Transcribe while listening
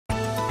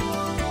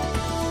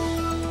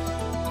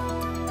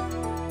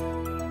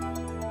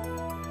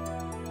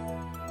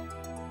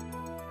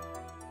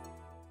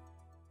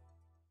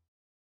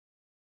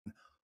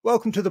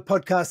Welcome to the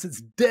podcast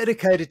that's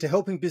dedicated to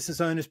helping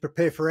business owners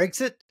prepare for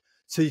exit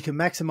so you can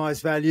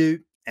maximize value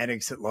and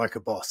exit like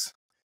a boss.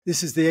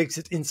 This is the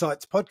Exit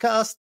Insights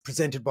podcast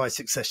presented by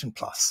Succession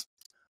Plus.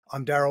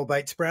 I'm Daryl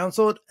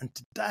Bates-Brownsword, and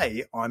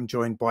today I'm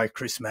joined by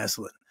Chris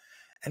Maslin.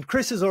 And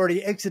Chris has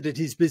already exited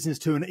his business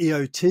to an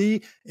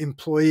EOT,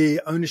 Employee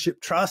Ownership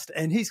Trust,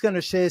 and he's going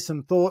to share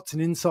some thoughts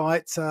and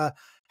insights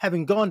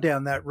having gone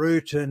down that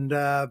route and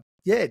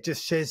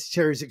just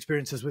share his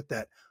experiences with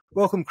that.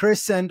 Welcome,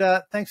 Chris, and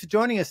thanks for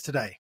joining us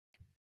today.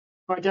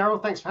 Hi,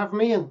 Daryl. Thanks for having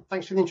me, and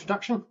thanks for the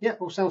introduction. Yeah,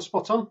 all sounds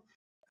spot on.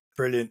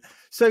 Brilliant.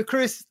 So,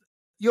 Chris,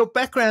 your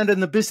background in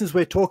the business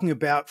we're talking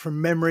about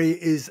from memory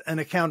is an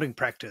accounting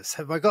practice.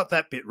 Have I got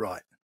that bit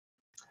right?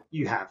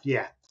 You have,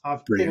 yeah.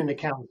 I've Brilliant. been in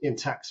accounting and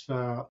tax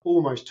for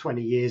almost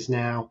 20 years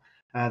now,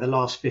 the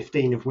last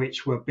 15 of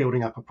which were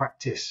building up a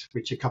practice,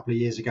 which a couple of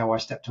years ago I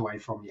stepped away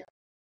from. Yeah.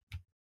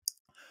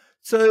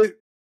 So,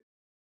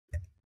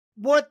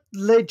 what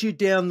led you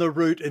down the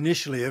route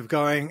initially of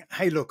going,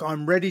 hey, look,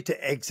 I'm ready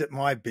to exit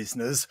my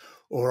business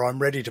or I'm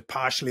ready to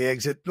partially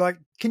exit? Like,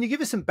 can you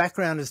give us some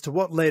background as to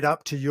what led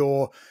up to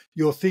your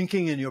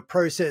thinking and your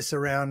process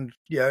around,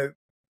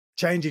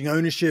 changing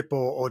ownership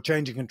or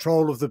changing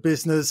control of the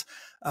business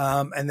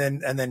and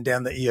then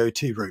down the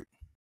EOT route?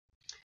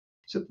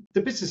 So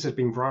the business has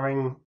been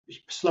growing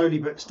slowly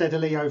but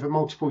steadily over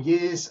multiple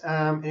years.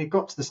 And it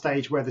got to the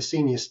stage where the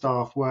senior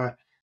staff were,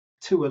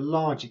 to a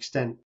large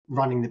extent,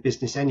 running the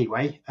business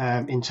anyway,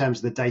 in terms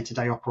of the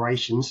day-to-day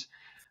operations.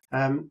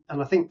 And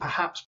I think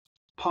perhaps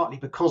partly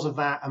because of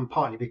that and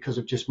partly because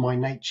of just my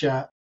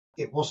nature,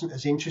 it wasn't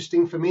as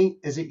interesting for me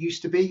as it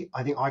used to be.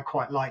 I think I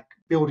quite like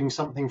building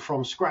something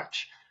from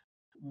scratch.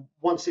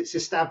 Once it's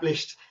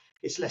established,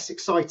 it's less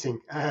exciting.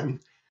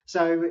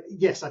 So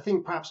yes, I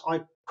think perhaps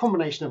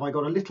combination of I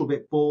got a little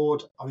bit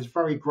bored. I was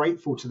very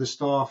grateful to the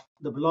staff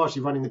that were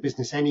largely running the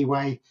business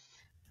anyway.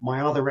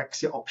 My other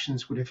exit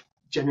options would have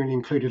generally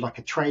included like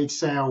a trade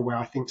sale where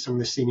I think some of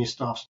the senior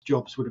staff's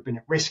jobs would have been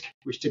at risk,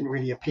 which didn't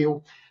really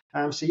appeal.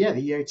 The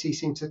EOT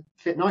seemed to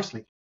fit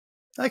nicely.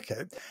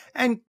 Okay.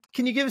 And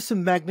can you give us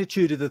some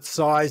magnitude of the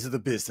size of the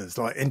business,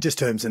 like in just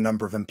terms of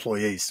number of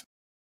employees?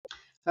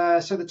 So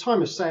at the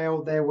time of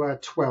sale, there were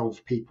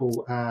 12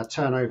 people,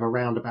 turnover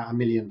around about £1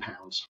 million.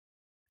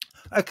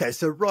 Okay.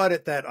 So right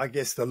at that, I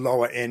guess the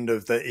lower end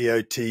of the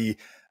EOT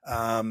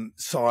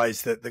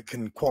size that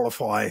can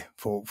qualify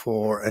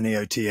for an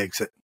EOT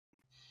exit.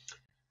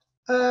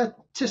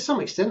 To some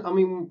extent, I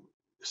mean,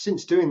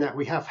 since doing that,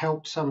 we have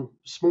helped some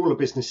smaller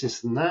businesses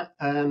than that.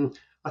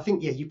 I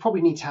think, you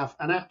probably need to have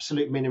an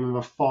absolute minimum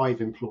of 5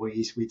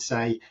 employees, we'd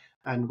say.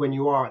 And when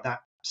you are at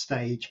that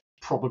stage,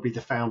 probably the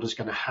founder's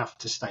going to have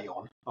to stay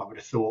on, I would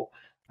have thought.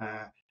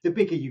 The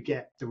bigger you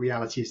get, the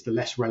reality is the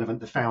less relevant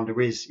the founder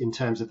is in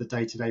terms of the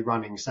day-to-day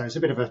running. So it's a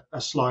bit of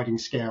a sliding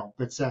scale.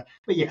 But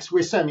yes,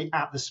 we're certainly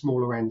at the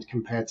smaller end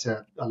compared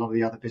to a lot of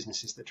the other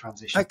businesses that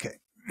transition. Okay.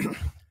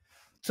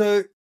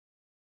 So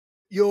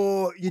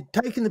you'd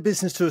taken the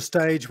business to a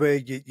stage where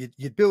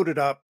you'd build it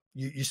up.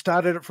 You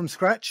started it from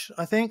scratch,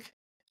 I think.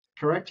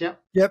 Correct. Yeah.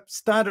 Yep.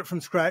 Started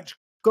from scratch,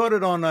 got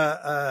it on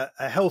a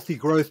healthy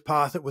growth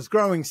path. It was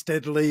growing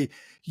steadily.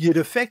 You'd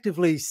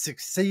effectively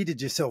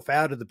succeeded yourself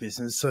out of the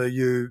business. So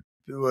you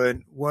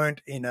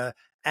weren't in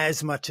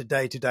as much a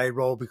day-to-day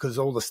role because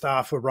all the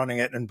staff were running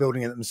it and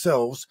building it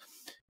themselves,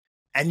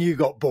 and you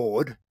got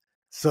bored.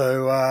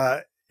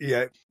 So,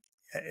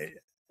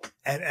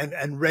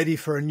 and ready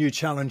for a new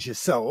challenge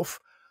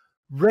yourself,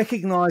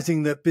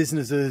 recognizing that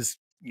businesses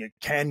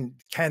can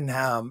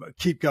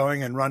keep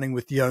going and running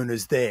with the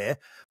owners there.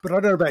 But I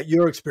don't know about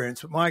your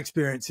experience, but my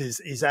experience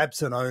is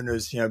absent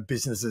owners,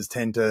 businesses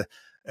tend to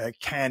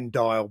can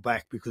dial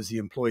back because the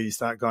employees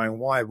start going,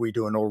 why are we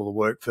doing all of the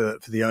work for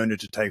the owner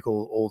to take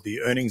all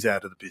the earnings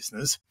out of the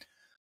business?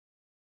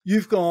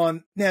 You've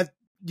gone now.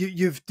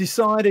 You've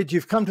decided,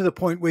 you've come to the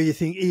point where you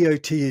think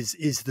EOT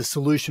is the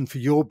solution for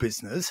your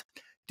business.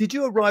 Did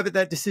you arrive at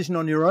that decision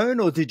on your own,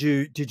 or did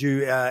you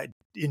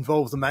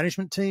involve the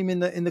management team in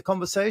the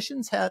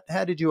conversations?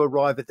 How did you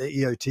arrive at the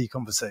EOT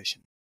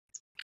conversation?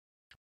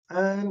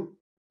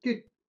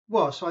 Good.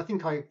 Well, so I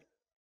think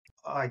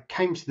I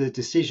came to the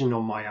decision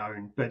on my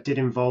own, but did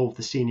involve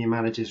the senior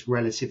managers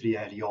relatively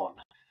early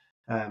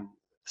on.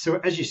 So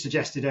as you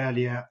suggested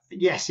earlier,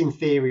 yes, in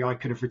theory, I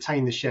could have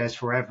retained the shares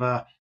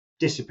forever,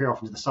 disappear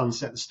off into the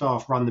sunset, the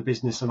staff run the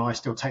business, and I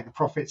still take the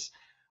profits.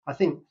 I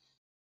think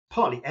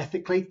partly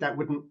ethically, that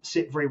wouldn't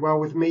sit very well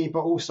with me,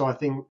 but also I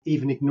think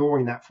even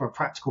ignoring that from a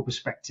practical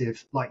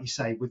perspective, like you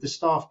say, would the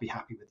staff be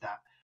happy with that?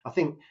 I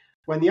think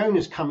when the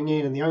owner's coming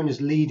in and the owner's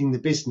leading the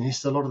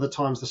business, a lot of the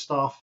times the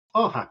staff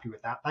are happy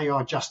with that. They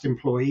are just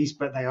employees,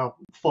 but they are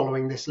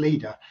following this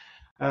leader.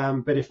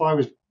 But if I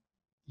was,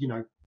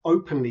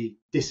 openly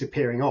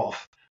disappearing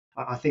off,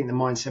 I think the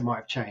mindset might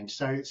have changed.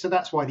 So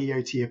that's why the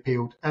EOT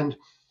appealed. And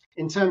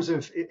in terms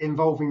of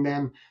involving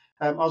them,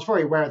 I was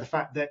very aware of the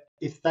fact that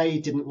if they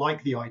didn't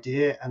like the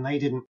idea and they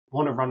didn't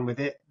want to run with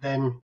it,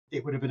 then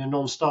it would have been a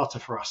non-starter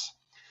for us.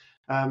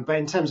 But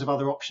in terms of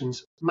other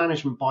options,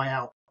 management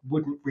buyout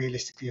wouldn't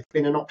realistically have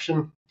been an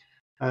option.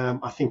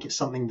 I think it's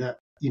something that,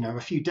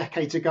 a few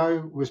decades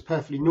ago was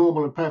perfectly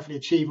normal and perfectly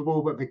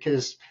achievable, but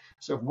because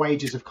sort of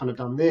wages have kind of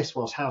done this,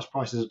 whilst house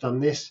prices have done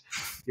this,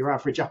 your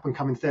average up and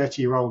coming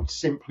 30-year-old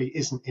simply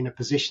isn't in a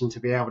position to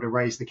be able to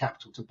raise the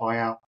capital to buy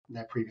out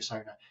their previous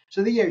owner.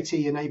 So the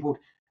EOT enabled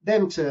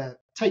them to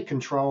take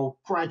control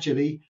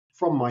gradually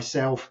from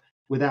myself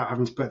without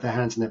having to put their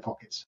hands in their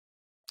pockets.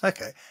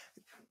 Okay.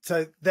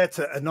 So that's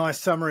a nice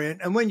summary.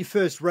 And when you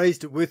first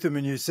raised it with them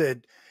and you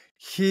said,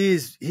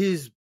 here's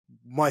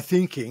my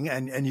thinking,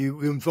 and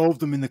you involved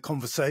them in the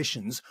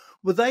conversations,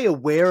 were they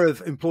aware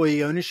of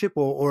employee ownership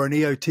or an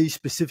EOT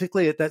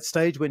specifically at that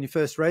stage when you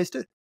first raised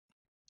it?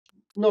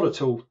 Not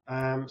at all.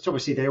 So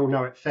obviously they all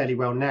know it fairly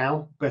well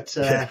now, but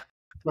I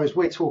suppose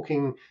we're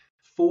talking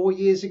 4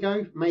 years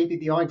ago, maybe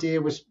the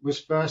idea was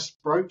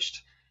first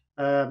broached.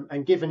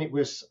 And given it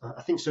was,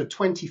 I think, so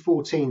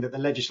 2014 that the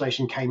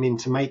legislation came in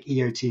to make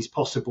EOTs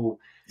possible,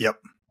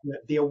 yep,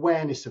 the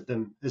awareness of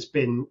them has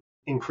been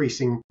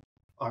increasing,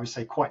 I would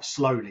say, quite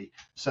slowly.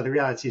 So the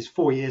reality is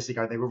 4 years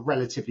ago, they were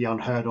relatively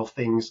unheard of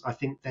things. I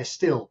think they're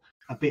still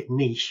a bit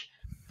niche,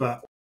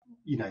 but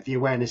the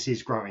awareness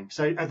is growing.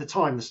 So at the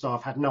time, the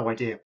staff had no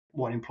idea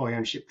what an employee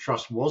ownership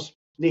trust was.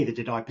 Neither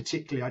did I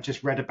particularly. I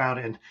just read about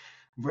it and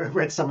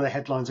read some of the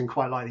headlines and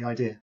quite liked the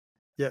idea.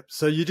 Yep.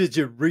 So you did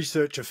your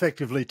research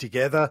effectively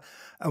together.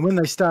 And when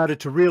they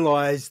started to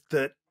realize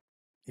that,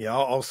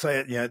 I'll say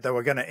it, they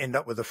were going to end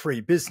up with a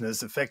free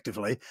business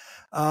effectively.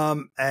 I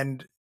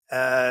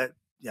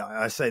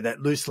say that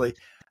loosely,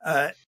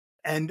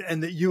 and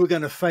that you were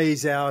going to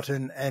phase out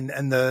and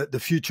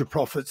the future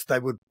profits,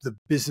 the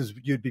business,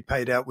 you'd be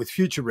paid out with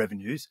future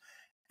revenues,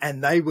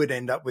 and they would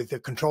end up with a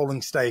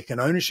controlling stake and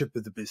ownership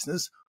of the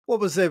business. What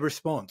was their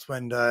response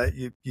when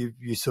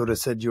you sort of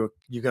said you're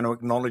going to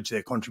acknowledge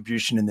their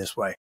contribution in this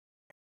way?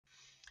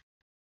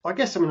 I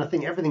guess, I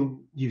think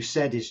everything you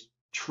said is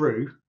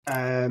true.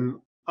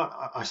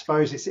 I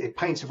suppose it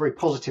paints a very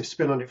positive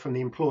spin on it from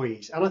the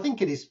employees. And I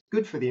think it is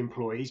good for the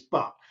employees,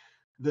 but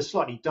the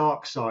slightly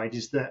dark side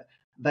is that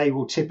they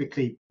will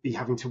typically be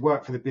having to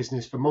work for the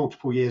business for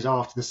multiple years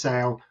after the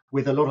sale,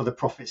 with a lot of the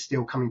profits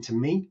still coming to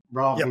me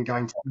rather than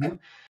going to them.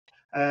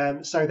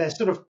 So they're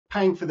sort of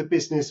paying for the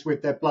business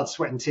with their blood,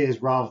 sweat and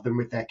tears rather than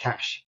with their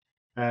cash.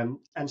 And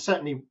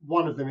certainly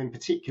one of them in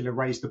particular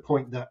raised the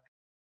point that,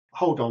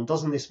 hold on,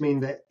 doesn't this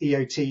mean that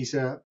EOTs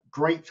are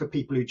great for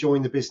people who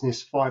join the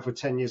business 5 or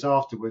 10 years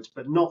afterwards,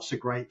 but not so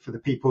great for the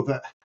people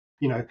that,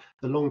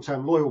 the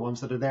long-term loyal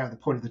ones that are there at the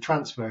point of the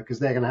transfer, because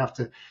they're going to have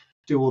to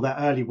do all that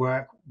early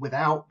work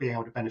without being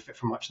able to benefit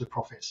from much of the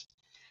profits.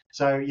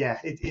 So, yeah,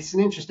 it's an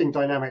interesting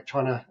dynamic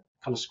trying to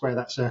kind of square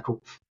that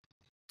circle.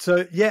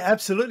 So, yeah,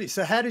 absolutely.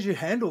 So how did you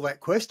handle that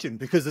question?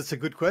 Because it's a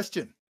good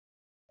question.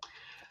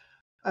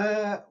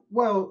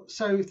 Well,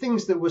 so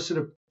things that were sort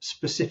of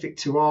specific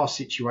to our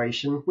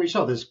situation, which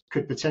others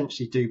could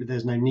potentially do, but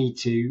there's no need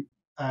to,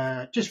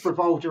 just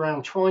revolved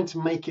around trying to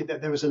make it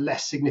that there was a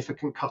less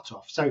significant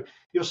cutoff. So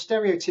your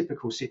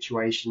stereotypical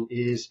situation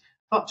is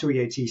up to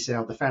EOT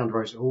sale, the founder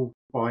owns it all,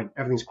 fine,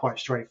 everything's quite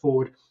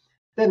straightforward.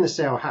 Then the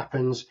sale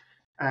happens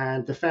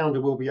and the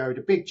founder will be owed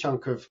a big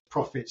chunk of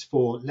profits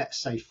for,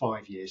 let's say,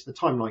 5 years. The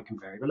timeline can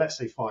vary, but let's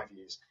say 5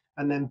 years.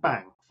 And then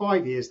bang,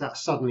 5 years, that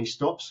suddenly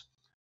stops.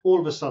 All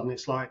of a sudden,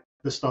 it's like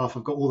the staff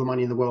have got all the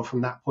money in the world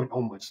from that point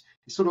onwards.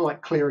 It's sort of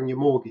like clearing your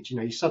mortgage.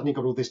 You suddenly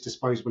got all this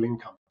disposable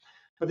income.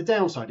 But the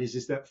downside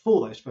is that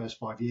for those first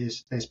 5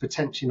 years, there's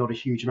potentially not a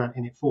huge amount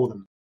in it for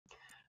them.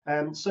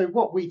 So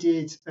what we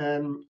did,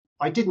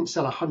 I didn't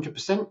sell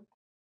 100%.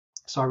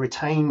 So I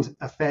retained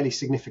a fairly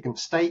significant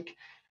stake,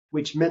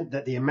 which meant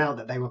that the amount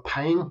that they were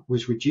paying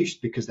was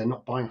reduced because they're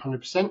not buying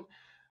 100%.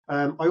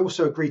 I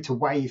also agreed to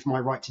waive my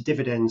right to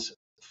dividends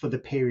for the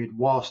period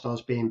whilst I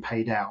was being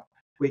paid out,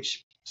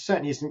 which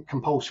certainly isn't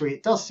compulsory.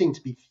 It does seem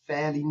to be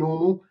fairly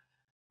normal.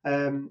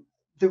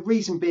 The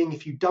reason being,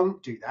 if you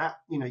don't do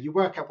that, you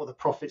work out what the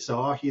profits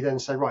are. You then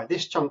say, right,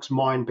 this chunk's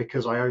mine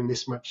because I own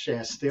this much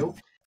share still.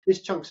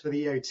 This chunk's for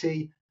the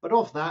EOT, but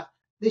of that,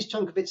 this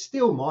chunk of it's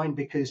still mine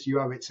because you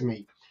owe it to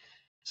me.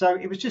 So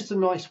it was just a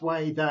nice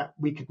way that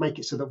we could make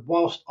it so that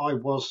whilst I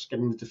was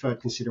getting the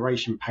deferred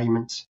consideration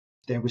payments,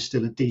 there was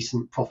still a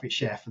decent profit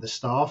share for the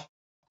staff.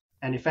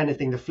 And if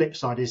anything, the flip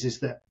side is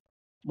that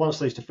once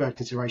those deferred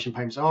consideration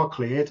payments are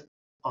cleared,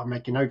 I'm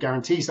making no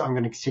guarantees that I'm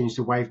going to continue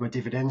to waive my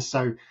dividends.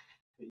 So,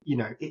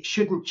 it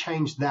shouldn't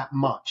change that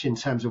much in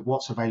terms of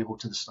what's available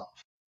to the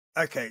staff.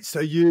 Okay. So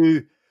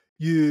you,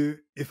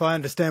 if I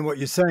understand what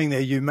you're saying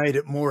there, you made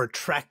it more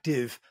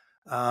attractive,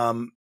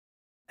 and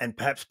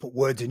perhaps put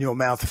words in your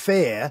mouth,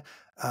 fair,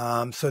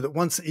 so that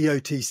once the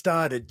EOT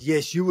started,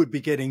 yes, you would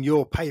be getting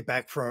your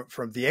payback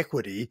from the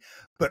equity,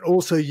 but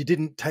also you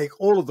didn't take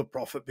all of the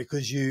profit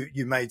because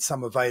you made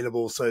some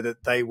available so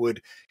that they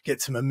would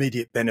get some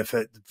immediate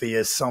benefit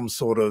via some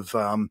sort of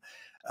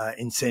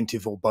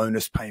incentive or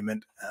bonus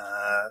payment,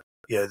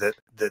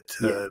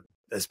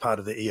 as part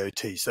of the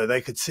EOT. So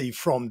they could see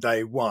from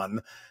day one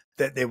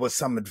that there was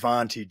some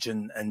advantage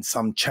and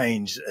some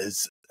change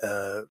as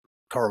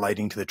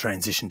correlating to the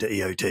transition to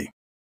EOT.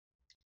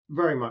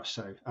 Very much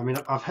so. I mean,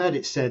 I've heard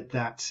it said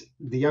that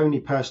the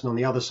only person on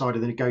the other side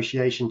of the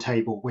negotiation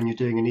table when you're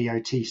doing an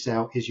EOT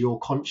sale is your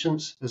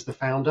conscience as the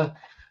founder.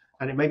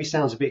 And it maybe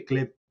sounds a bit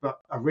glib, but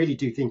I really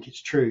do think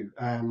it's true.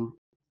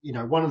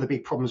 One of the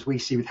big problems we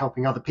see with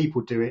helping other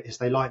people do it is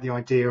they like the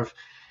idea of,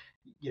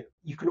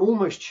 you can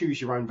almost choose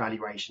your own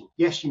valuation.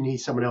 Yes, you need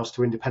someone else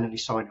to independently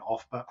sign it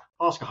off, but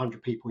ask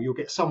 100 people, you'll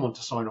get someone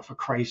to sign off a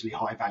crazily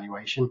high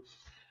valuation.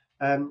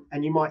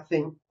 And you might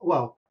think,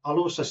 well, I'll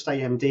also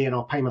stay MD and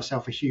I'll pay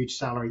myself a huge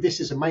salary.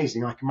 This is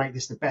amazing. I can make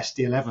this the best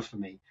deal ever for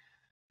me.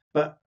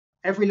 But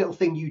every little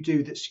thing you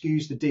do that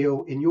skews the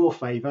deal in your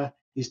favor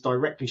is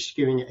directly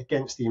skewing it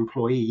against the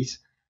employees.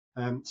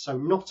 So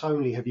not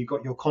only have you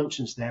got your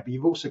conscience there, but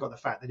you've also got the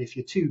fact that if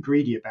you're too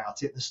greedy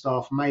about it, the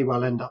staff may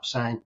well end up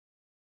saying,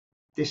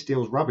 this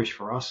deal's rubbish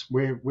for us.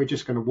 We're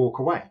just going to walk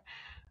away.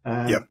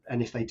 Yep.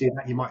 And if they do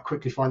that, you might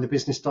quickly find the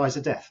business dies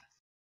a death.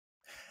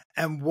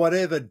 And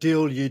whatever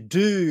deal you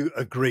do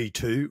agree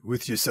to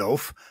with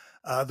yourself,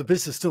 the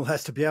business still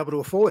has to be able to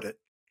afford it.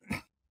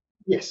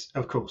 Yes,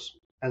 of course.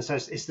 And so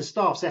it's the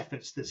staff's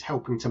efforts that's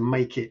helping to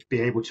make it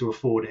be able to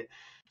afford it.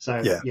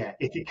 So, yeah,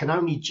 if it can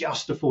only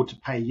just afford to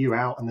pay you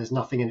out and there's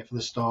nothing in it for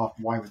the staff,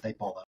 why would they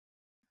bother?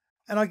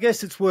 And I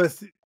guess it's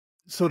worth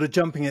sort of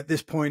jumping at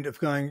this point of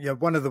going,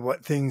 one of the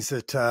things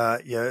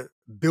that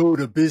build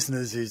a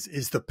business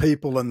is the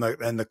people and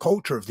the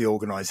culture of the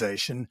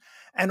organization,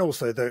 and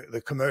also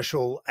the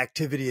commercial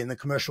activity and the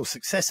commercial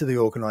success of the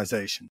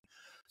organization.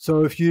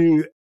 So if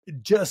you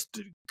just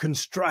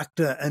construct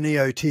an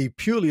EOT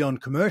purely on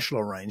commercial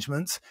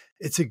arrangements,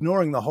 it's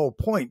ignoring the whole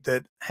point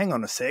that, hang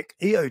on a sec,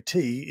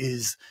 EOT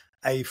is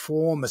a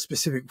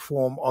specific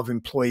form of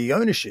employee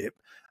ownership.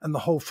 And the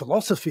whole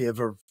philosophy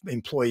of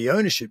employee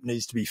ownership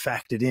needs to be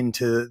factored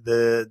into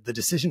the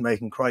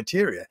decision-making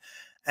criteria.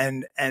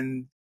 And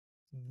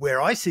where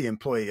I see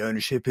employee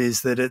ownership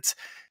is that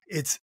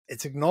it's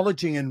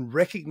acknowledging and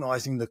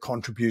recognizing the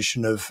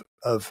contribution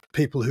of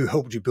people who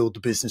helped you build the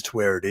business to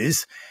where it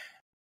is.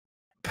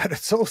 But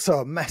it's also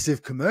a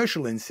massive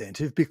commercial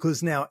incentive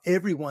because now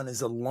everyone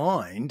is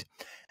aligned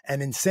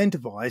and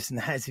incentivized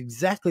and has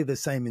exactly the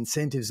same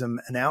incentives and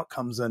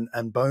outcomes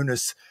and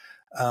bonus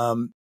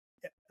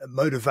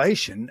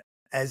motivation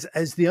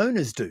as the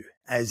owners do,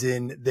 as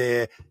in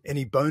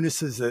any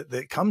bonuses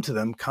that come to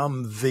them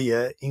come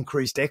via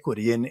increased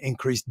equity and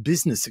increased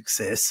business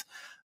success,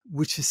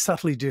 which is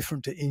subtly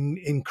different to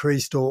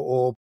increased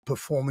or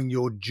performing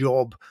your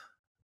job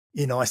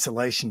in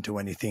isolation to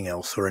anything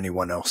else or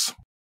anyone else.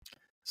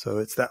 So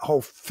it's that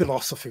whole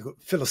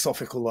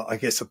philosophical, I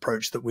guess,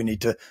 approach that we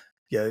need to,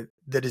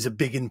 that is a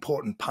big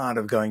important part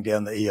of going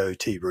down the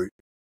EOT route.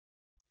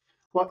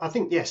 Well, I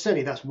think,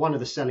 certainly that's one of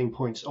the selling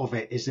points of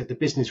it, is that the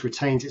business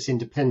retains its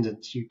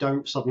independence. You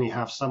don't suddenly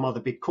have some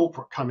other big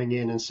corporate coming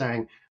in and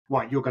saying,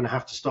 right, you're going to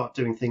have to start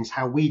doing things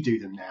how we do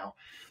them now.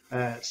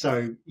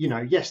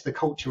 Yes, the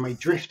culture may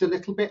drift a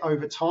little bit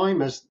over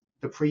time as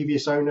the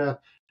previous owner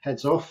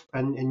heads off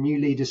and new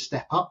leaders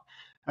step up.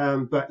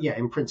 But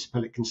in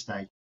principle, it can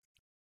stay.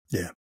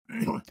 Yeah.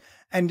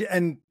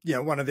 And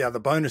one of the other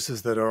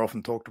bonuses that are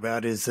often talked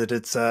about is that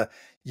it's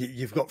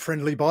you've got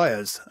friendly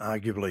buyers,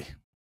 arguably.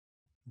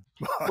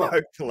 Well,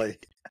 hopefully.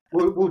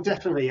 Well,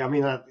 definitely. I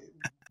mean,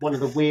 one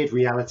of the weird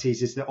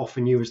realities is that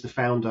often you as the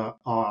founder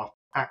are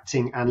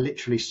acting and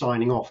literally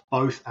signing off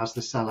both as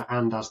the seller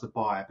and as the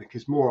buyer,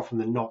 because more often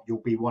than not,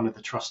 you'll be one of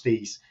the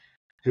trustees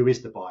who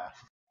is the buyer.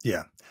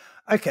 Yeah.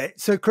 Okay.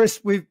 So,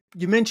 Chris,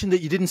 you mentioned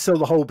that you didn't sell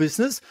the whole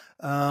business.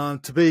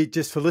 To be,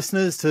 just for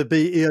listeners, to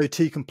be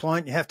EOT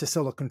compliant, you have to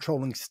sell a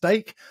controlling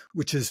stake,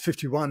 which is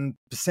 51%,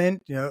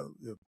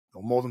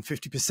 or more than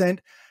 50%.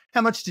 How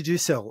much did you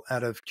sell,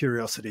 out of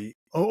curiosity?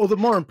 Or the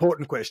more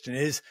important question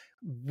is,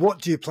 what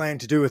do you plan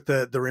to do with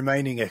the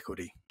remaining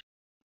equity?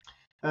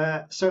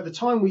 So at the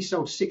time we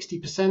sold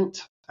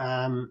 60%.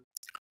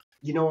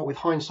 With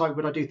hindsight,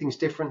 would I do things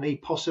differently?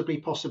 Possibly,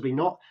 possibly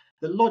not.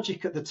 The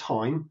logic at the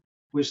time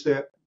was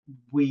that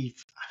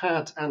we've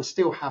had and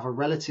still have a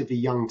relatively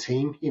young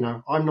team.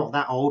 I'm not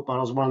that old, but I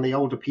was one of the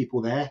older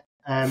people there.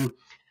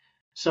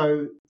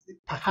 So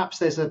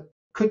perhaps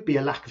could be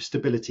a lack of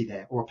stability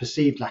there, or a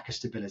perceived lack of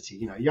stability.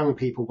 Young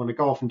people want to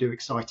go off and do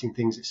exciting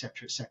things,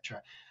 etc.,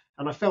 etc.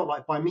 And I felt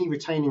like by me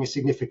retaining a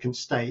significant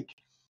stake,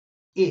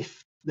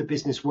 if the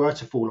business were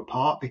to fall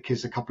apart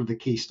because a couple of the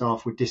key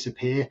staff would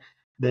disappear,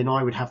 then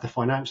I would have the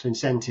financial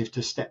incentive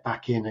to step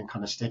back in and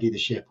kind of steady the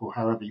ship, or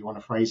however you want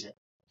to phrase it.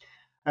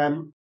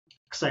 I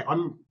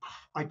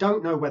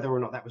don't know whether or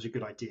not that was a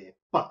good idea,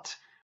 but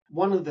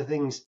one of the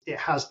things it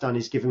has done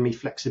is given me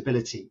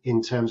flexibility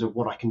in terms of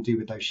what I can do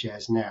with those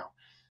shares now.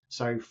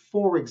 So,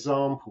 for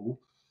example,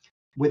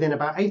 within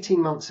about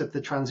 18 months of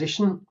the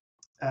transition,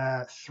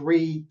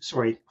 we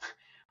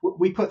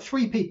put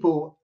 3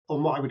 people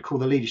on what I would call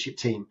the leadership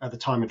team at the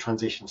time of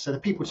transition. So the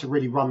people to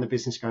really run the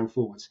business going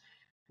forwards.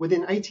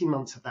 Within 18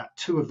 months of that,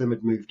 2 of them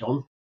had moved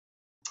on.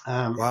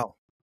 Wow.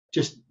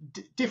 Just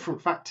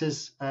different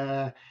factors.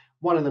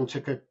 One of them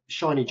took a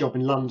shiny job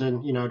in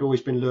London. Had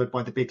always been lured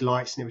by the big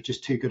lights, and it was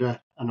just too good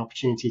an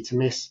opportunity to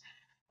miss.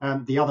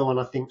 The other one,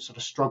 I think, sort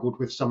of struggled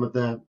with some of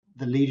the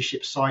the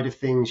leadership side of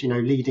things.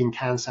 Leading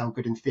can sound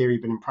good in theory,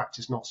 but in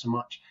practice, not so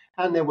much.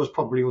 And there was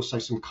probably also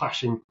some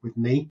clashing with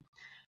me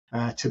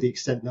to the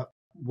extent that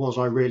was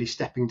I really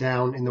stepping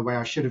down in the way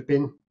I should have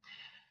been.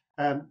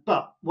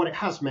 But what it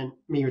has meant,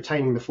 me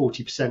retaining the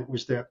 40%,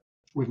 was that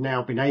we've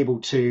now been able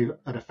to,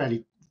 at a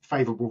fairly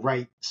favourable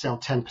rate, sell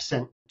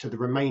 10% to the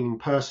remaining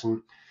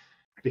person.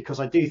 Because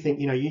I do think,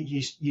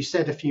 you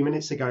said a few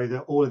minutes ago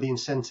that all of the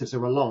incentives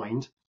are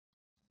aligned.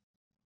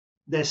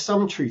 There's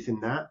some truth in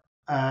that,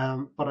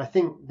 but I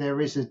think there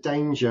is a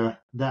danger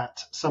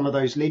that some of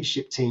those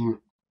leadership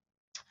team,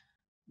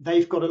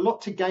 they've got a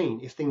lot to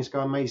gain if things go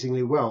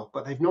amazingly well,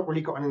 but they've not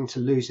really got anything to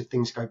lose if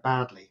things go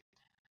badly.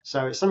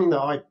 So it's something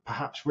that I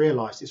perhaps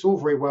realised. It's all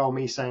very well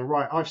me saying,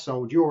 right, I've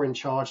sold, you're in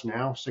charge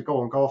now, so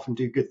go off and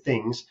do good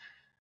things.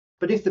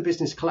 But if the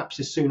business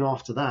collapses soon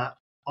after that,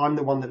 I'm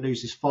the one that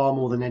loses far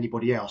more than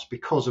anybody else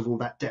because of all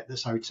that debt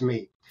that's owed to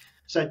me.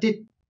 So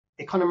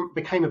it kind of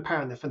became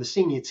apparent that for the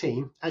senior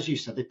team, as you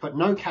said, they put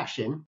no cash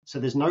in, so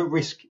there's no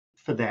risk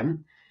for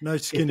them. No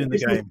skin in the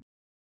game.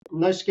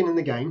 No skin in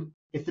the game.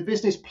 If the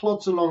business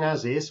plods along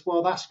as is,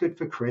 well, that's good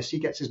for Chris. He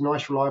gets his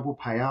nice, reliable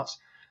payouts.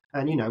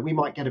 And, we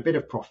might get a bit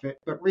of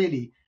profit. But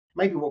really,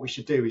 maybe what we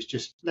should do is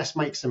just let's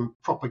make some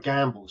proper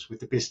gambles with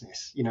the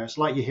business. It's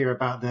like you hear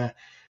about the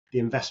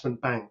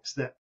investment banks,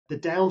 that the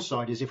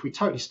downside is if we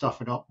totally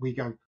stuff it up, we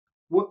go,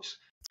 whoops,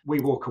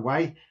 we walk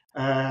away.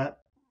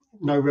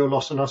 No real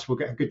loss on us. We'll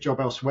get a good job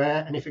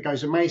elsewhere. And if it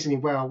goes amazingly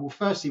well,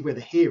 firstly, we're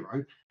the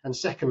hero. And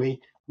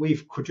secondly,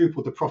 we've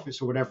quadrupled the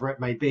profits or whatever it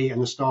may be,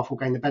 and the staff will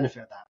gain the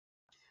benefit of that.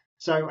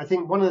 So I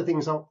think one of the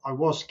things I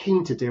was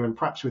keen to do, and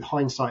perhaps with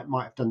hindsight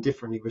might have done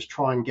differently, was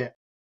try and get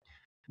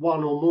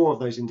one or more of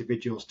those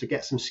individuals to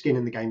get some skin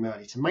in the game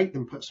early, to make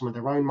them put some of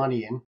their own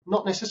money in,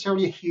 not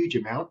necessarily a huge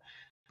amount,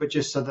 but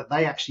just so that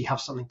they actually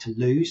have something to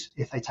lose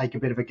if they take a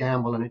bit of a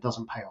gamble and it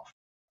doesn't pay off.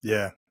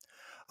 Yeah.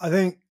 I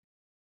think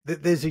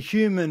that there's a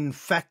human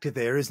factor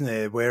there, isn't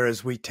there?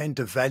 Whereas we tend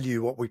to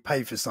value what we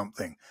pay for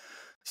something.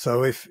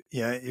 So if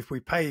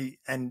we pay,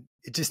 and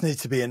it just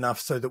needs to be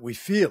enough so that we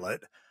feel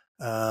it,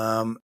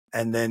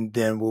 and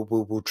then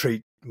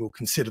we'll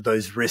consider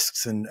those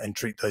risks and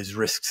treat those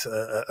risks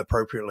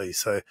appropriately.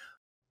 So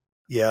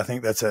yeah, I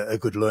think that's a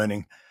good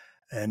learning.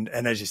 And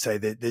as you say,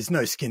 there's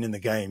no skin in the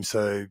game.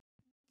 So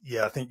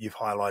yeah, I think you've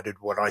highlighted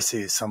what I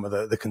see as some of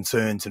the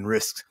concerns and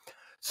risks.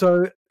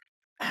 So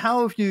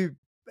how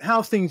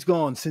have things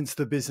gone since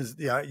the business?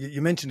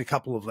 You mentioned a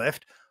couple have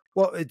left.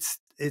 Well,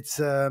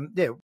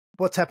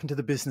 what's happened to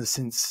the business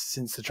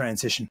since the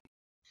transition?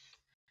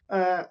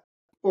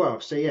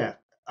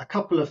 A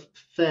couple of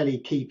fairly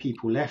key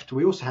people left.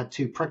 We also had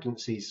 2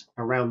 pregnancies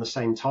around the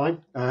same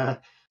time.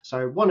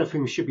 So one of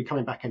whom should be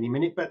coming back any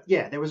minute. But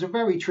yeah, there was a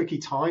very tricky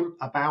time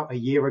about a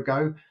year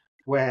ago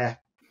where,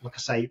 like I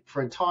say,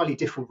 for entirely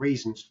different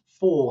reasons,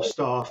 4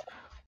 staff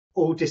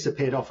all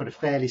disappeared off at a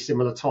fairly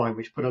similar time,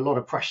 which put a lot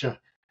of pressure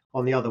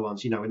on the other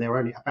ones, and there were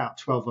only about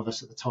 12 of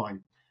us at the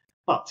time.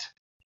 But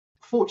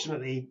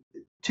fortunately,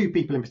 2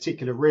 people in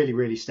particular really,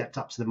 really stepped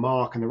up to the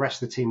mark, and the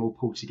rest of the team all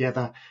pulled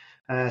together.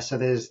 So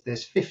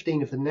there's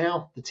 15 of them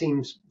now. The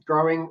team's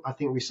growing. I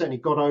think we certainly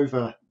got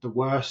over the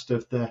worst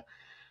of the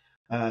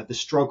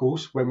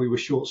struggles when we were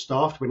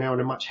short-staffed. We're now in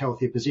a much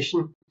healthier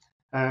position.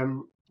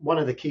 One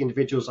of the key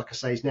individuals, like I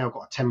say, has now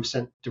got a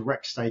 10%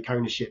 direct stake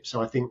ownership.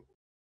 So I think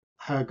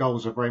her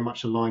goals are very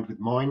much aligned with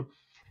mine.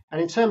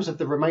 And in terms of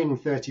the remaining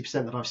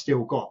 30% that I've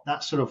still got,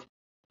 that's sort of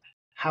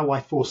how I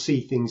foresee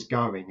things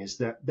going, is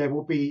that there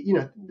will be,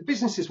 the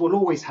businesses will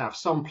always have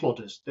some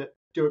plodders that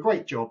do a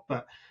great job,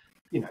 but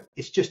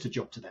it's just a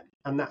job to them,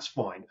 and that's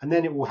fine. And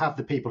then it will have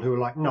the people who are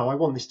like, no, I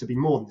want this to be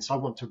more than this. I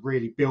want to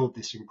really build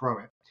this and grow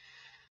it.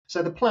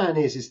 So the plan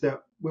is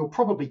that we'll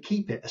probably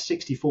keep it a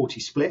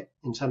 60-40 split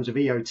in terms of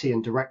EOT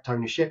and direct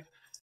ownership.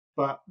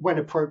 But when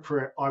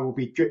appropriate, I will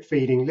be drip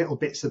feeding little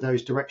bits of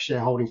those direct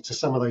shareholdings to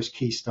some of those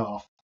key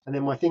staff. And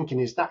then my thinking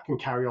is that can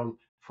carry on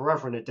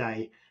forever and a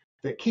day,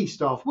 that key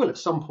staff will at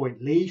some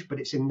point leave, but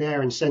it's in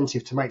their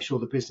incentive to make sure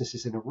the business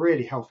is in a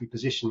really healthy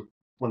position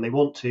when they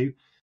want to,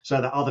 so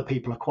that other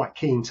people are quite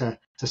keen to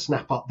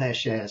snap up their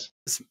shares.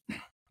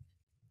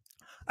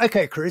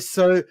 Okay, Chris.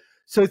 So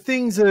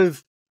things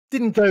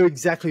didn't go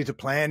exactly to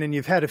plan, and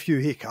you've had a few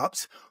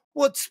hiccups.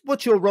 What's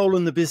your role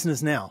in the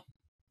business now?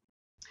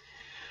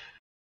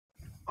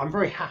 I'm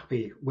very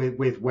happy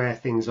with where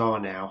things are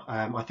now.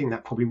 I think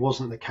that probably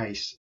wasn't the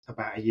case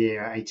about a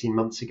year, 18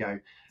 months ago.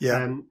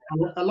 Yeah. And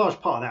a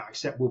large part of that, I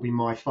accept, will be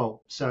my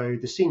fault. So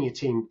the senior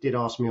team did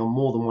ask me on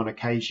more than one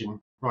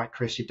occasion, right,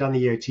 Chris, you've done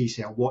the EOT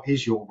sale. What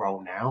is your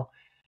role now?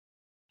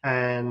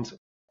 And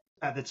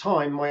at the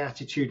time, my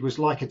attitude was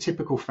like a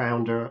typical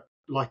founder,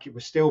 like it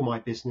was still my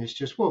business.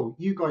 Just, well,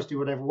 you guys do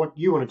what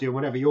you want to do,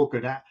 whatever you're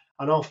good at,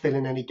 and I'll fill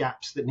in any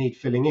gaps that need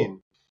filling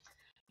in.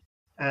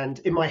 And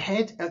in my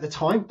head at the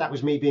time, that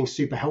was me being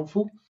super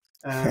helpful.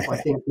 I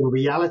think in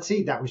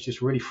reality, that was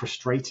just really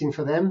frustrating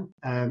for them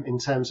in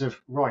terms of,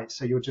 right,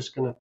 so you're just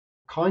going to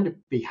kind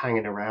of be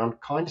hanging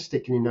around, kind of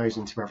sticking your nose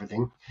into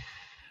everything.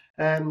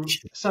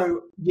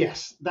 So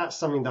yes, that's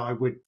something that I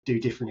would do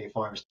differently if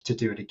I was to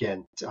do it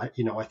again.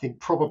 I think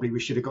probably we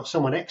should have got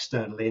someone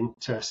external in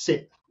to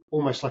sit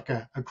almost like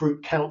a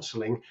group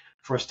counselling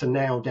for us to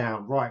nail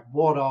down, right,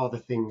 what are the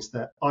things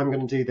that I'm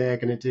going to do, they're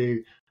going to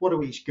do, what are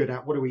we each good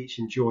at, what do we each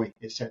enjoy,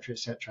 etc.,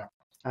 etc.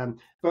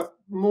 But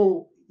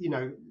more,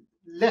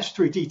 less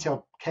through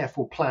detailed,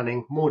 careful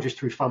planning, more just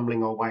through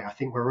fumbling our way. I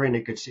think we're in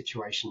a good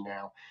situation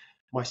now.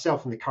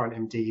 Myself and the current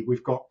MD,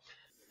 we've got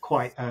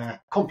quite a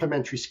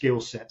complementary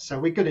skill set. So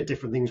we're good at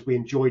different things. We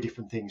enjoy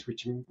different things,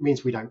 which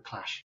means we don't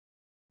clash.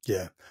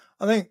 Yeah.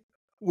 I think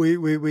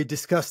we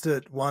discussed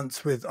it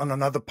once on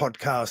another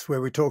podcast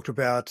where we talked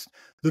about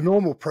the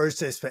normal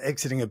process for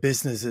exiting a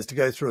business is to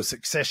go through a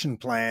succession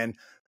plan,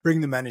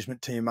 bring the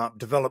management team up,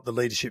 develop the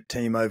leadership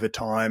team over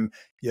time,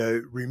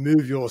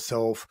 remove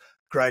yourself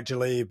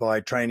gradually by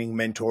training,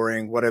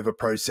 mentoring, whatever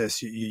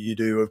process you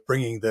do of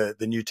bringing the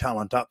new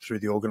talent up through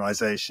the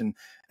organization,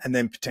 and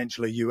then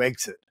potentially you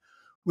exit.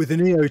 With an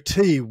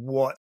EOT,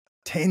 what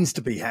tends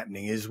to be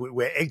happening is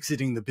we're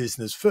exiting the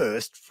business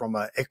first from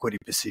an equity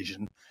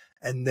position,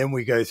 and then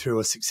we go through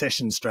a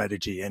succession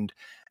strategy, and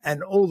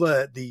all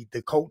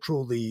the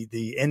cultural,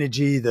 the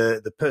energy,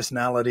 the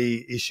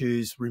personality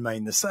issues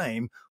remain the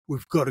same.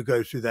 We've got to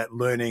go through that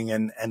learning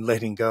and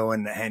letting go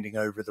and handing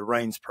over the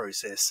reins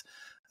process.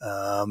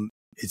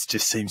 It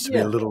just seems to be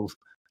a little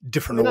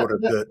different order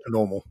to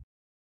normal.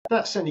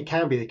 That certainly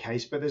can be the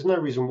case, but there's no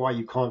reason why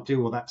you can't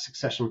do all that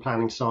succession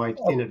planning side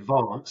in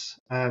advance.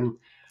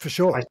 For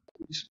sure.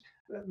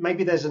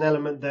 Maybe there's an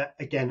element that,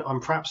 again, I'm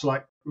perhaps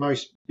like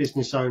most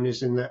business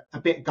owners in that a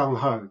bit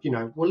gung-ho,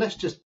 well, let's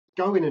just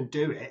go in and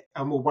do it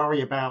and we'll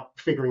worry about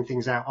figuring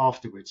things out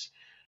afterwards.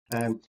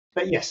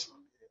 But yes,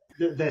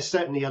 there's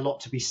certainly a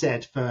lot to be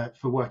said for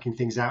working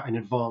things out in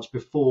advance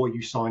before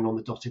you sign on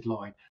the dotted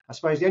line. I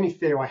suppose the only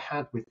fear I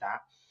had with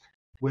that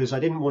was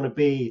I didn't want to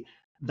be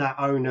that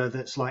owner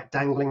that's like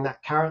dangling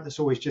that carrot that's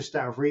always just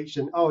out of reach.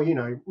 And,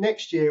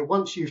 next year,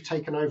 once you've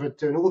taken over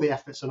doing all the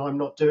efforts and I'm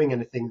not doing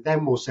anything,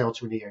 then we'll sell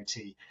to an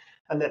EOT.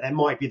 And that there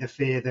might be the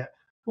fear that,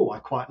 I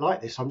quite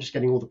like this. I'm just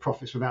getting all the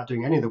profits without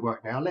doing any of the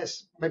work now.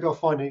 Maybe I'll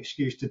find an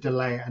excuse to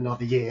delay it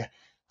another year.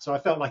 So I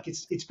felt like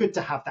it's good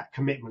to have that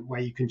commitment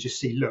where you can just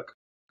see, look,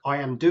 I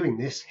am doing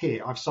this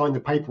here. I've signed the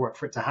paperwork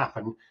for it to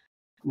happen.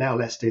 Now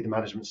let's do the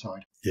management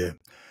side. Yeah.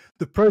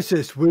 The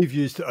process we've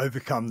used to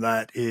overcome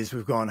that is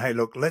we've gone, hey,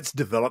 look, let's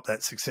develop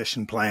that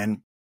succession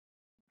plan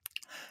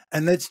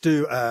and let's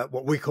do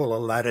what we call a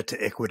ladder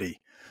to equity.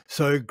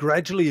 So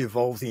gradually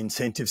evolve the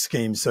incentive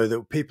scheme so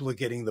that people are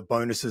getting the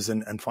bonuses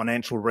and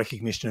financial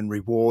recognition and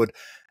reward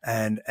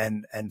and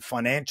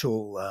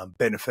financial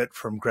benefit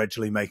from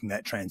gradually making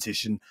that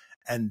transition.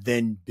 And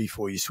then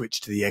before you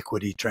switch to the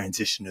equity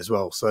transition as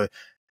well. So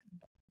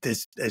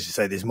there's, as you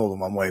say, there's more than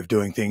one way of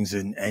doing things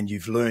and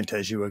you've learnt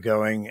as you were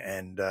going.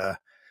 And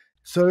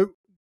so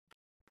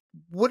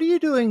what are you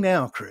doing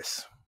now,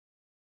 Chris?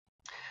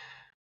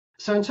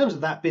 So in terms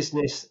of that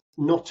business,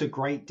 not a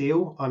great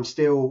deal. I'm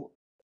still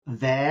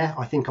there.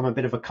 I think I'm a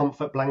bit of a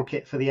comfort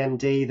blanket for the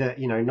MD that,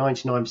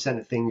 99%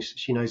 of things,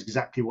 she knows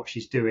exactly what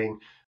she's doing,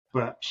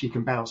 but she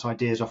can bounce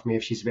ideas off me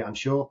if she's a bit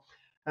unsure.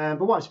 But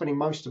what I'm spending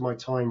most of my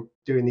time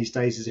doing these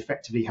days is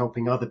effectively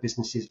helping other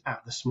businesses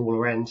at the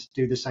smaller end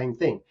do the same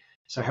thing.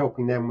 So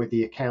helping them with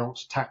the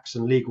accounts, tax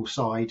and legal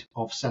side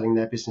of selling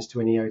their business to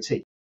an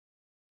EOT.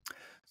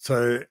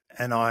 So,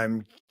 and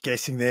I'm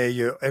guessing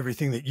there,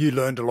 everything that you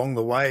learned along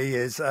the way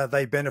is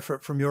they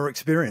benefit from your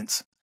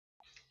experience.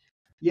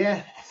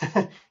 Yeah,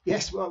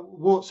 yes, well,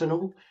 warts and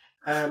all.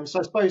 So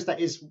I suppose that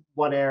is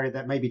one area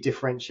that maybe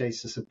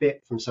differentiates us a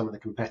bit from some of the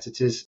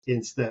competitors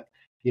is that,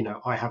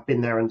 I have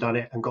been there and done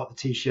it and got the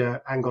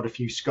T-shirt and got a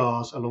few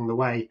scars along the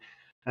way.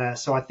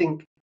 So I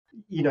think,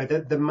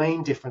 the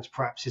main difference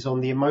perhaps is on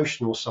the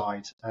emotional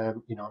side.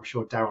 I'm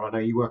sure, Darryl, I know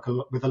you work a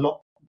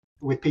lot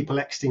with people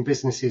exiting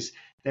businesses.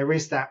 There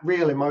is that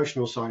real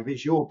emotional side of it.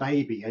 It's your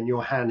baby and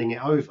you're handing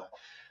it over.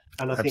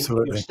 And I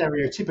Absolutely. think your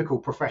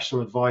stereotypical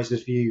professional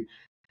advisor's view,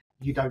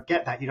 you don't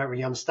get that. You don't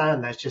really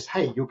understand that. It's just,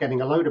 hey, you're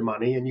getting a load of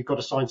money and you've got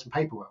to sign some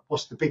paperwork.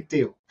 What's the big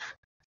deal?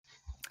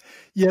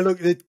 Yeah, look,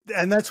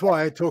 and that's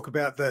why I talk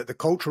about the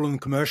cultural and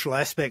commercial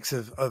aspects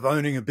of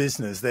owning a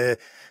business.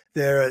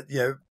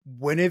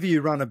 Whenever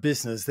you run a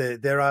business,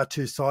 there are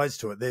two sides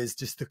to it. There's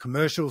just the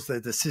commercials,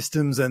 there's the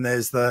systems, and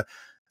there's the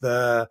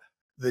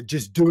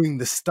just doing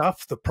the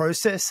stuff, the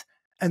process,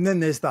 and then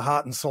there's the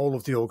heart and soul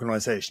of the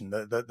organization,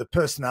 the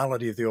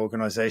personality of the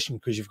organization,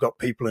 because you've got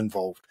people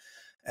involved,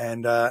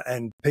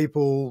 and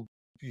people,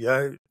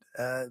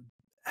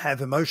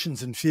 have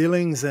emotions and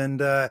feelings, and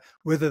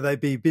whether they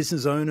be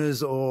business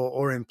owners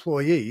or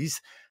employees,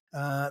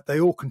 they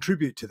all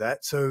contribute to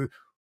that. So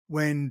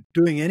when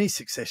doing any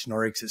succession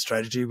or exit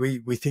strategy,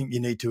 we think you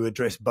need to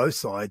address both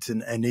sides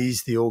and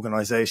ease the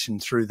organization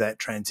through that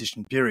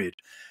transition period.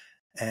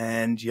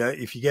 And,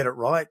 if you get it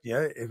right,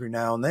 every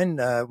now and then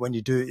when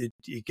you do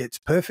it gets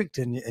perfect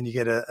and you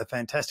get a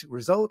fantastic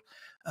result.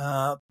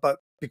 But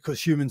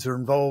because humans are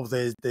involved,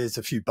 there's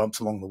a few bumps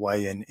along the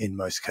way in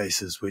most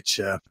cases, which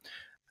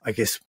I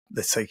guess,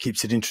 let's say,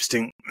 keeps it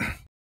interesting.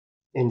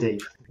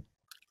 Indeed.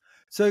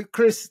 So,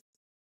 Chris,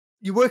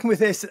 you're working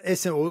with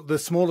or the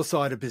smaller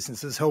side of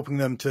businesses, helping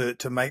them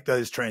to make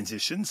those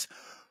transitions.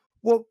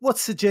 What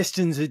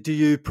suggestions do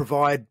you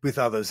provide with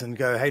others and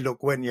go, hey,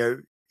 look, when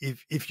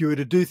if you were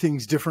to do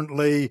things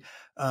differently,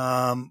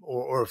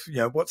 or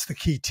if, what's the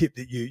key tip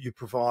that you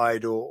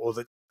provide, or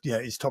that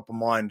is top of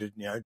mind?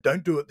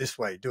 Don't do it this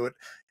way.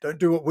 Don't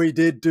do what we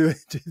did. Do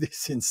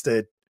this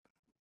instead.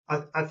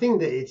 I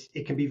think that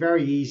it can be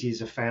very easy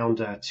as a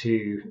founder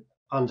to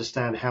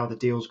understand how the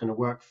deal is going to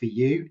work for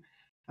you.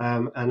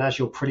 And as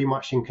you're pretty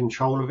much in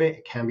control of it,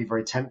 it can be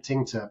very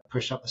tempting to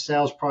push up the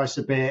sales price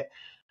a bit,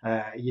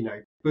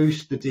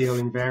 boost the deal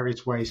in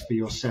various ways for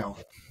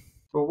yourself.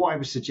 But what I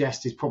would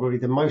suggest is probably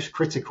the most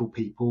critical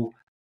people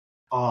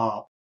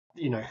are,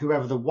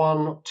 whoever the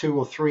 1, 2,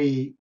 or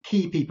 3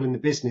 key people in the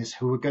business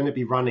who are going to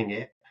be running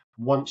it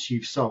once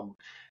you've sold.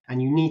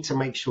 And you need to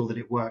make sure that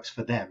it works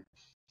for them.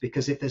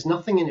 Because if there's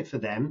nothing in it for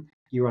them,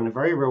 you run a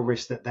very real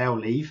risk that they'll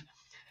leave.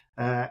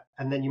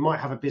 And then you might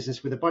have a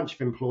business with a bunch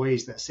of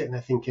employees that are sitting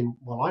there thinking,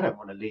 well, I don't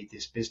want to lead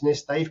this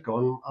business. They've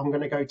gone, I'm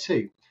going to go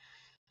too.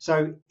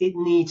 So it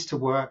needs to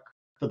work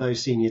for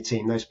those senior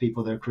team, those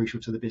people that are crucial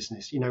to the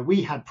business.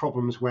 We had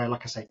problems where,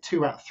 like I say,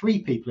 2 out of 3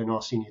 people in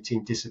our senior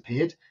team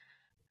disappeared.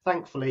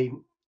 Thankfully,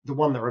 the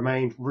one that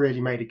remained really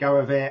made a go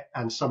of it,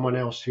 and someone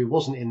else who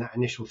wasn't in that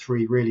initial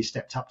 3 really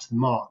stepped up to the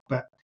mark.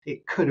 But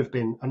it could have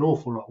been an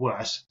awful lot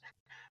worse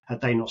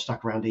had they not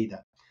stuck around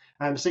either.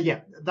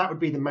 That would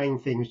be the main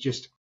thing, is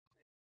just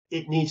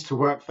it needs to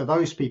work for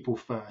those people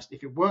first.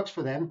 If it works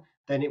for them,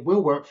 then it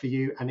will work for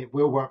you, and it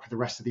will work for the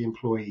rest of the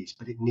employees,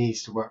 but it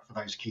needs to work for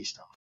those key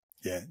staff.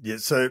 Yeah.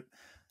 So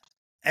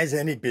as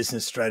any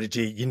business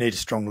strategy, you need a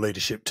strong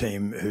leadership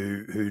team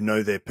who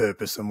know their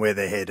purpose and where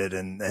they're headed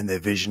and their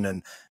vision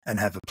and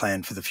have a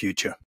plan for the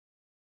future.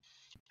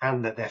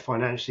 And that they're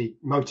financially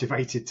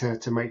motivated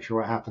to make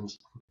sure it happens.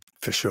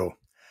 For sure.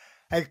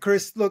 Hey,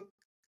 Chris, look,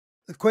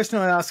 the question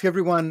I ask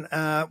everyone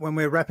when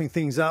we're wrapping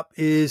things up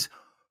is,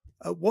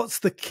 what's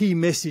the key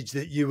message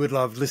that you would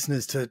love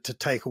listeners to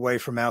take away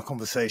from our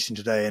conversation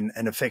today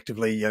and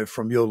effectively,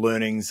 from your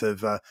learnings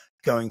of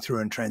going through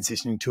and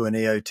transitioning to an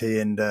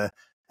EOT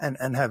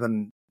and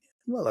having,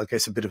 well, I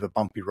guess a bit of a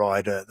bumpy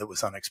ride that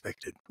was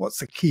unexpected? What's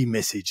the key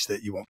message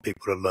that you want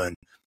people to learn?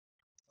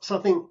 So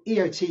I think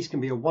EOTs can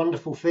be a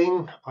wonderful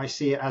thing. I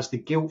see it as the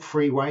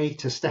guilt-free way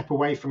to step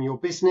away from your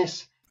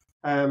business.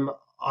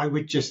 I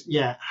would just,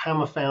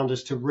 hammer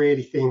founders to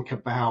really think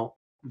about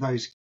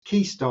those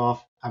key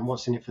staff and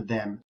what's in it for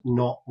them,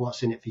 not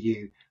what's in it for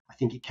you. I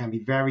think it can be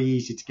very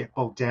easy to get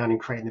bogged down in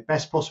creating the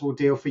best possible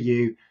deal for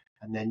you,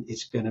 and then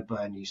it's going to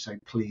burn you. So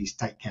please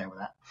take care with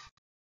that.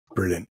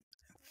 Brilliant.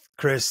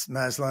 Chris,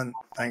 Maslin,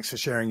 thanks for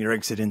sharing your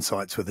exit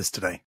insights with us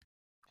today.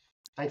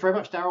 Thank you very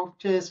much, Daryl.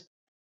 Cheers.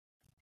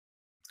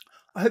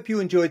 I hope you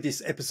enjoyed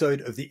this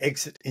episode of the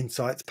Exit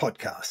Insights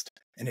podcast.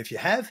 And if you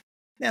have,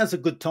 now's a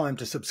good time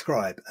to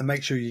subscribe and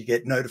make sure you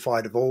get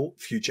notified of all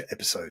future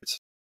episodes.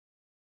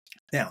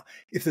 Now,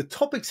 if the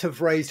topics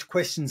have raised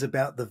questions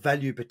about the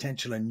value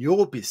potential in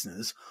your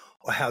business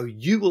or how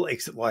you will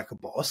exit like a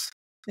boss,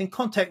 then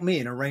contact me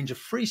and arrange a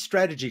free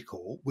strategy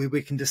call where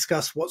we can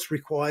discuss what's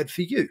required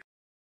for you.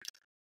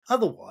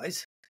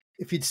 Otherwise,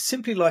 if you'd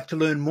simply like to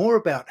learn more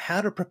about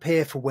how to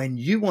prepare for when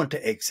you want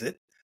to exit,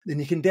 then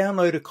you can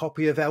download a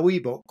copy of our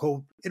ebook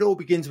called It All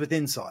Begins with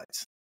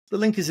Insights. The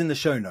link is in the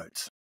show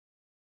notes.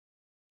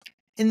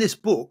 In this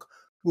book,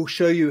 we'll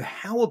show you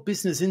how a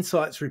business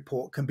insights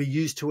report can be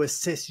used to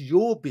assess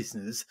your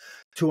business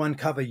to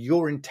uncover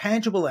your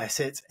intangible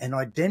assets and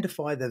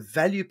identify the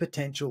value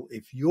potential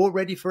if you're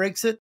ready for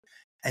exit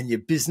and your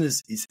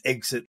business is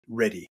exit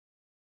ready.